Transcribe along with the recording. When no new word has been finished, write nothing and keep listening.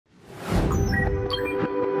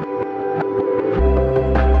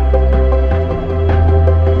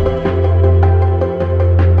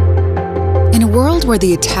where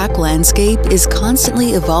the attack landscape is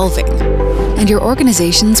constantly evolving, and your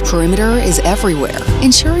organization's perimeter is everywhere.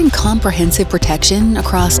 Ensuring comprehensive protection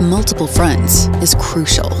across multiple fronts is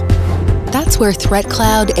crucial. That's where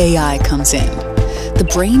ThreatCloud AI comes in, the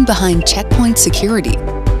brain behind Checkpoint security,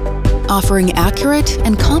 offering accurate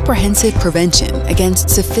and comprehensive prevention against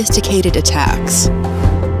sophisticated attacks.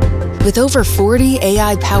 With over 40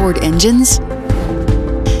 AI-powered engines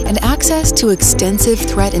and access to extensive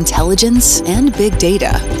threat intelligence and big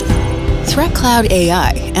data, ThreatCloud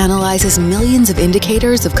AI analyzes millions of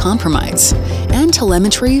indicators of compromise and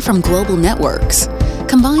telemetry from global networks,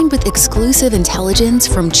 combined with exclusive intelligence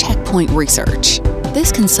from Checkpoint research.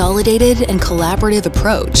 This consolidated and collaborative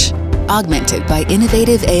approach, augmented by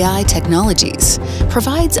innovative AI technologies,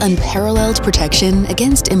 provides unparalleled protection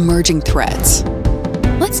against emerging threats.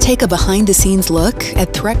 Let's take a behind-the-scenes look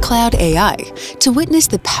at ThreatCloud AI to witness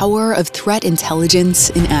the power of threat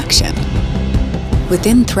intelligence in action.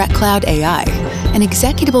 Within ThreatCloud AI, an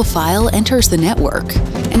executable file enters the network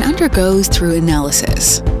and undergoes through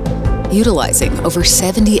analysis. Utilizing over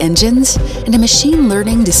 70 engines and a machine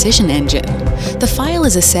learning decision engine, the file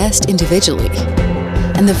is assessed individually,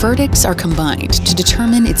 and the verdicts are combined to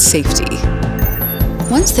determine its safety.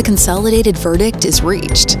 Once the consolidated verdict is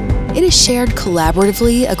reached, it is shared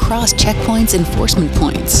collaboratively across Checkpoint's enforcement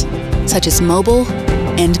points, such as mobile,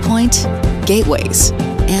 endpoint, gateways,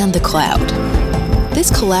 and the cloud. This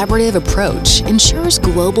collaborative approach ensures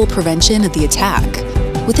global prevention of the attack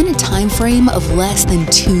within a time frame of less than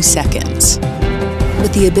 2 seconds.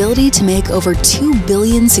 With the ability to make over 2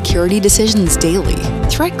 billion security decisions daily,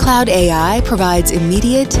 ThreatCloud AI provides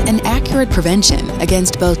immediate and accurate prevention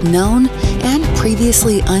against both known and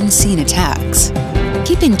previously unseen attacks,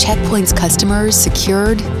 keeping Checkpoint's customers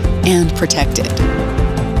secured and protected.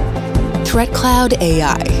 ThreatCloud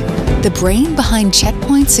AI, the brain behind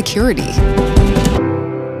Checkpoint security.